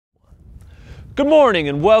Good morning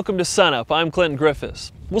and welcome to SUNUP. I'm Clinton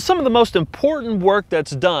Griffiths. Well, some of the most important work that's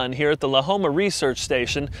done here at the Lahoma Research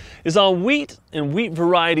Station is on wheat and wheat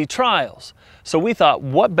variety trials. So we thought,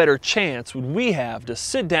 what better chance would we have to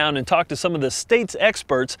sit down and talk to some of the state's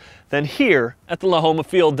experts than here at the Lahoma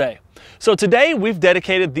Field Day. So today we've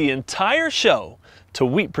dedicated the entire show to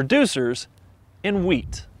wheat producers and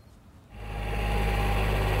wheat.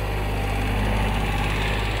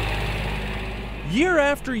 Year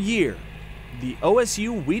after year, the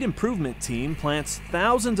OSU Wheat Improvement Team plants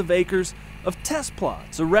thousands of acres of test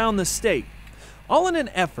plots around the state, all in an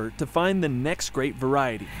effort to find the next great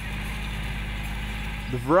variety.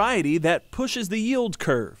 The variety that pushes the yield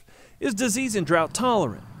curve, is disease and drought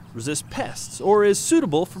tolerant, resists pests, or is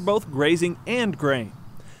suitable for both grazing and grain.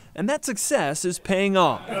 And that success is paying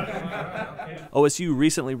off. OSU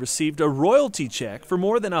recently received a royalty check for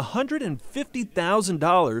more than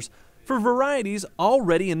 $150,000 for varieties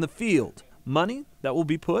already in the field. Money that will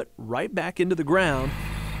be put right back into the ground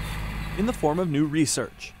in the form of new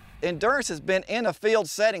research. Endurance has been in a field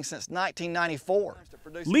setting since 1994.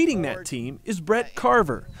 Leading that team is Brett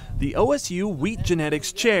Carver, the OSU Wheat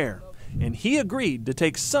Genetics Chair, and he agreed to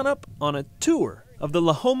take SUNUP on a tour of the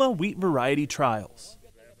Lahoma wheat variety trials.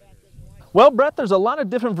 Well, Brett, there's a lot of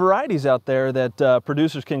different varieties out there that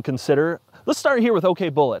producers can consider. Let's start here with OK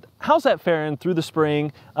Bullet. How's that faring through the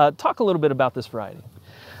spring? Talk a little bit about this variety.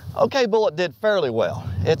 OK Bullet did fairly well.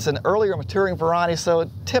 It's an earlier maturing variety,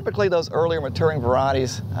 so typically those earlier maturing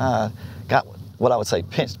varieties got what I would say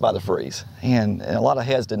pinched by the freeze, and a lot of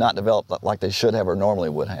heads did not develop like they should have or normally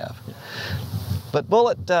would have. But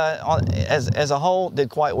Bullet, as a whole, did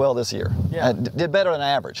quite well this year. Yeah. Did better than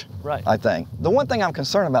average, right. I think. The one thing I'm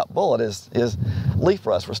concerned about Bullet is leaf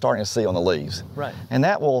rust we're starting to see on the leaves. Right. And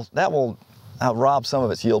that will rob some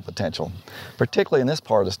of its yield potential, particularly in this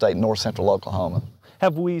part of the state, north central Oklahoma.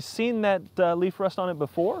 Have we seen that leaf rust on it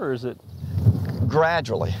before, or is it?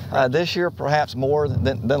 Gradually. This year perhaps more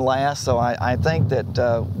than last, so I think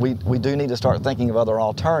that we do need to start thinking of other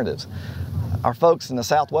alternatives. Our folks in the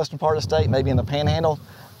southwestern part of the state, maybe in the Panhandle,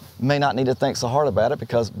 may not need to think so hard about it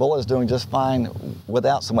because Bullet is doing just fine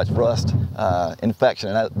without so much rust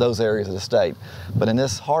infection in those areas of the state. But in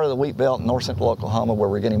this heart of the wheat belt, north central Oklahoma, where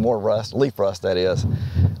we're getting more rust, leaf rust that is,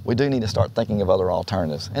 we do need to start thinking of other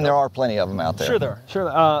alternatives. And there are plenty of them out there. Sure there are.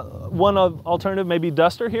 Sure. One alternative may be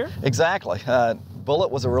Duster here? Exactly.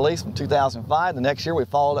 Bullet was a release from 2005. The next year we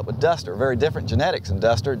followed up with Duster. Very different genetics in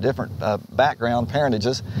Duster, different background,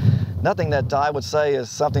 parentages. Nothing that I would say is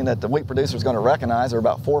something that the wheat producer is going to recognize. There are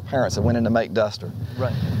about 4 parents that went in to make Duster.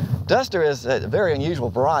 Right. Duster is a very unusual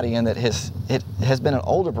variety in that it has been an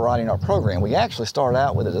older variety in our program. We actually started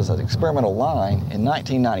out with it as an experimental line in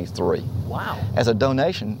 1993. Wow. As a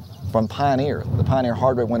donation from Pioneer, the Pioneer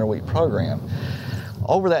Hardwood Winter Wheat Program.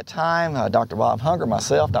 Over that time, Dr. Bob Hunger,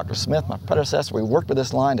 myself, Dr. Smith, my predecessor, we worked with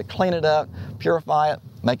this line to clean it up, purify it,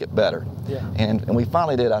 make it better. Yeah. And we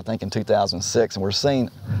finally did, I think, in 2006, and we're seeing,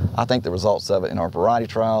 I think, the results of it in our variety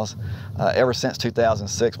trials. Ever since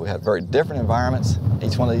 2006, we had very different environments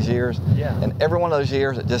each one of these years, and every one of those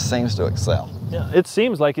years, it just seems to excel. Yeah, it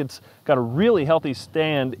seems like it's got a really healthy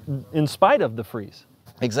stand in spite of the freeze.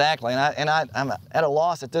 Exactly, and I'm at a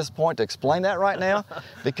loss at this point to explain that right now,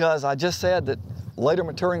 because I just said that later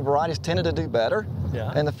maturing varieties tended to do better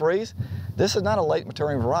in the freeze. This is not a late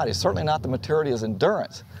maturing variety, certainly not the maturity as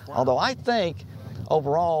endurance. Wow. Although I think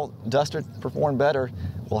overall Duster performed better.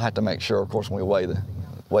 We'll have to make sure, of course, when we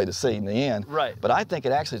weigh the seed in the end. Right. But I think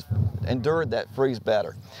it actually endured that freeze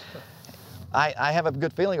better. I have a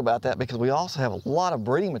good feeling about that because we also have a lot of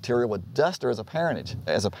breeding material with Duster as a parent.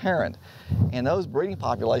 And those breeding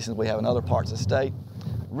populations we have in other parts of the state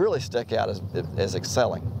really stick out as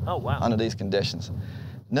excelling under these conditions.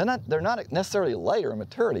 They're not necessarily later in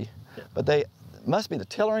maturity, but they must be the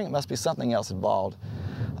tillering, it must be something else involved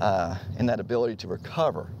in that ability to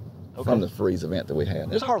recover from the freeze event that we had.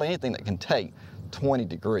 There's hardly anything that can take 20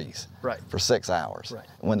 degrees for 6 hours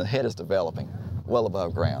when the head is developing well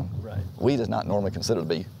above ground. Wheat is not normally considered to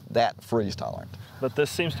be that freeze tolerant. But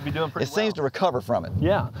this seems to be doing pretty well. It seems to recover from it.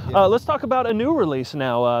 Yeah. Let's talk about a new release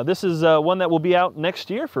now. This is one that will be out next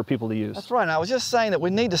year for people to use. That's right. And I was just saying that we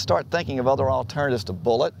need to start thinking of other alternatives to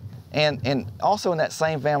Bullet. And also in that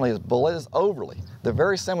same family as Bullet is Overly. They're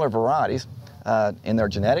very similar varieties in their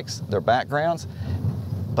genetics, their backgrounds,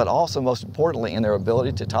 but also most importantly in their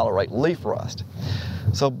ability to tolerate leaf rust.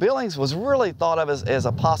 So Billings was really thought of as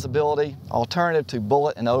a possibility alternative to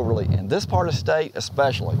Bullet and Overly in this part of the state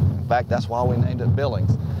especially. In fact, that's why we named it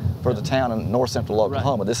Billings, for the town in north central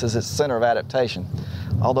Oklahoma. This is its center of adaptation.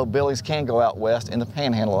 although Billings can go out west in the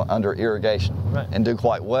panhandle under irrigation and do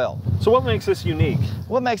quite well. So what makes this unique?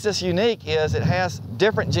 What makes this unique is it has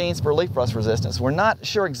different genes for leaf rust resistance. We're not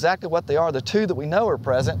sure exactly what they are. The two that we know are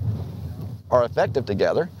present are effective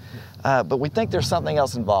together, but we think there's something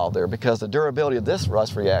else involved there because the durability of this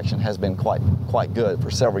rust reaction has been quite good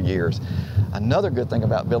for several years. Another good thing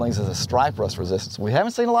about Billings is the stripe rust resistance. We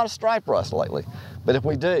haven't seen a lot of stripe rust lately, but if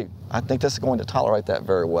we do, I think this is going to tolerate that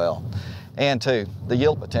very well. And two, the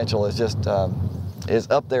yield potential is just is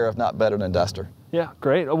up there, if not better than Duster. Yeah,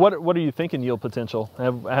 great. What are you thinking yield potential?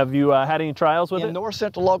 Have you had any trials with it? In north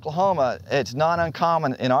central Oklahoma, it's not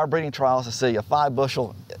uncommon in our breeding trials to see a 5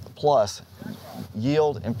 bushel plus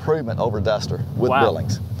yield improvement over Duster with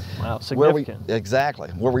Billings. Wow, significant. Exactly.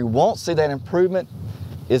 Where we won't see that improvement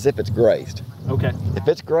is if it's grazed. Okay. If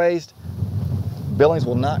it's grazed, Billings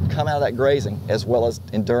will not come out of that grazing as well as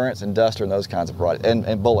Endurance and Duster and those kinds of varieties,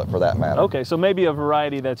 and Bullet for that matter. Okay, so maybe a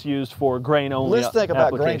variety that's used for grain only. Let's think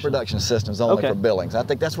about grain production systems only for Billings. I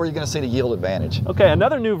think that's where you're going to see the yield advantage. Okay,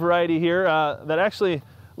 another new variety here that actually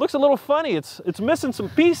looks a little funny. It's missing some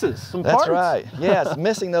pieces, some parts. That's right. Yeah, it's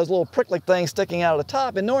missing those little prickly things sticking out of the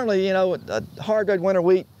top. And normally, you know, a hard red winter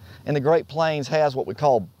wheat in the Great Plains has what we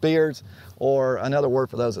call beards, or another word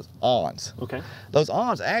for those is awns. Okay. Those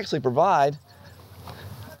awns actually provide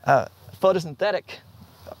photosynthetic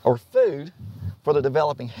or food for the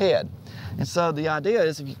developing head. And so the idea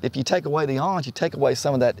is if you take away the awns, you take away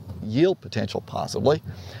some of that yield potential possibly.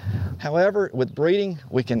 However, with breeding,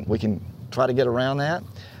 we can try to get around that.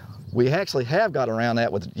 We actually have got around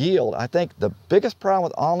that with yield. I think the biggest problem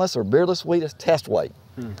with awnless or beardless wheat is test weight,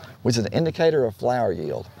 which is an indicator of flower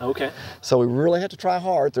yield. Okay. So we really have to try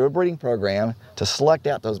hard through a breeding program to select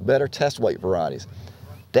out those better test weight varieties.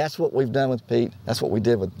 That's what we've done with Pete. That's what we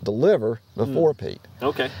did with Deliver before Pete.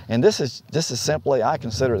 Okay. And this is simply, I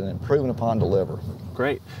consider it an improvement upon Deliver.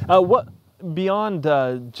 Great. What beyond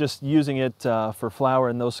just using it for flower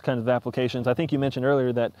and those kinds of applications, I think you mentioned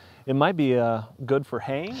earlier that it might be good for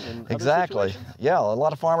haying and Exactly. Yeah, a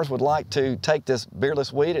lot of farmers would like to take this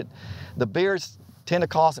beardless wheat. The beards tend to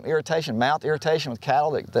cause some irritation, mouth irritation with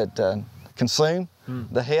cattle that consume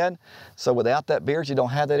the head. So without that beard, you don't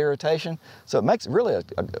have that irritation. So it makes really a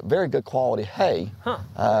very good quality hay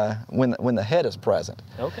when the head is present.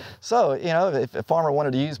 Okay. So, you know, if a farmer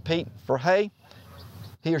wanted to use peat for hay,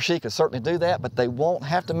 he or she could certainly do that, but they won't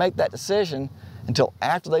have to make that decision until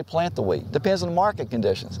after they plant the wheat. Depends on the market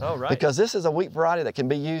conditions. Oh, right. Because this is a wheat variety that can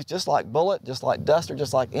be used just like Bullet, just like Duster,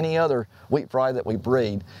 just like any other wheat variety that we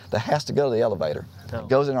breed that has to go to the elevator. It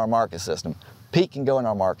goes in our market system. Peat can go in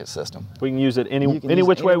our market system. We can use it any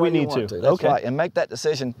which way we need to. That's right, and make that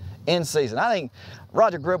decision in season. I think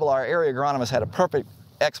Roger Gribble, our area agronomist, had a perfect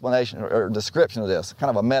explanation or description of this,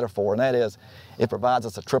 kind of a metaphor, and that is it provides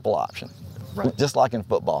us a triple option, just like in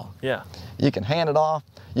football. Yeah. You can hand it off,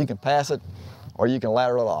 you can pass it, or you can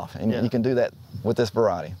lateral it off, and you can do that with this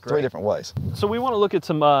variety, 3 different ways. So we want to look at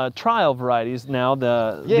some trial varieties now.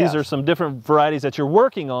 These are some different varieties that you're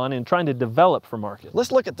working on and trying to develop for market.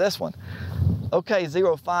 Let's look at this one. OK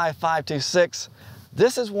 05526.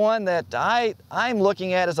 This is one that I'm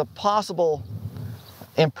looking at as a possible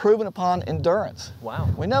improvement upon Endurance. Wow.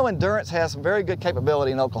 We know Endurance has some very good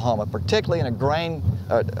capability in Oklahoma, particularly in a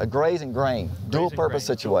graze and grain, dual purpose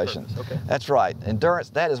situation. Okay. That's right. Endurance,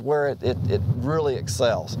 that is where it really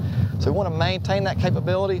excels. So we want to maintain that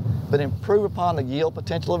capability, but improve upon the yield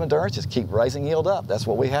potential of Endurance, just keep raising yield up. That's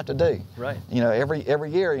what we have to do. Right. You know, every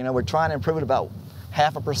year, you know, we're trying to improve it about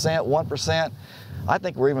 0.5%, 1%. I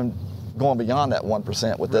think we're even going beyond that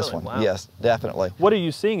 1% with this one. Wow. Yes, definitely. What are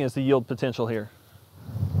you seeing as the yield potential here?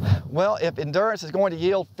 Well, if Endurance is going to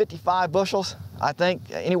yield 55 bushels, I think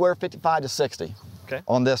anywhere 55 to 60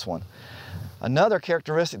 on this one. Another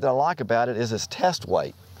characteristic that I like about it is its test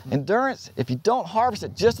weight. Endurance, if you don't harvest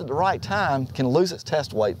it just at the right time, can lose its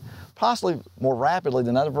test weight possibly more rapidly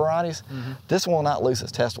than other varieties. This one will not lose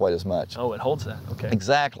its test weight as much. Oh, it holds that. Okay.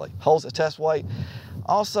 Exactly. Holds its test weight.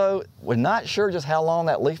 Also, we're not sure just how long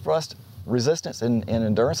that leaf rust resistance in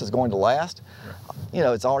Endurance is going to last. You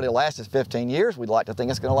know, it's already lasted 15 years. We'd like to think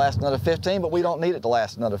it's going to last another 15, but we don't need it to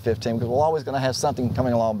last another 15 because we're always going to have something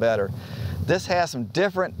coming along better. This has some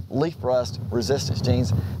different leaf rust resistance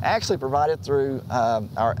genes actually provided through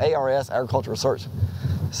our ARS, Agricultural Research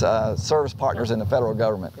Service partners in the federal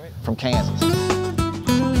government from Kansas.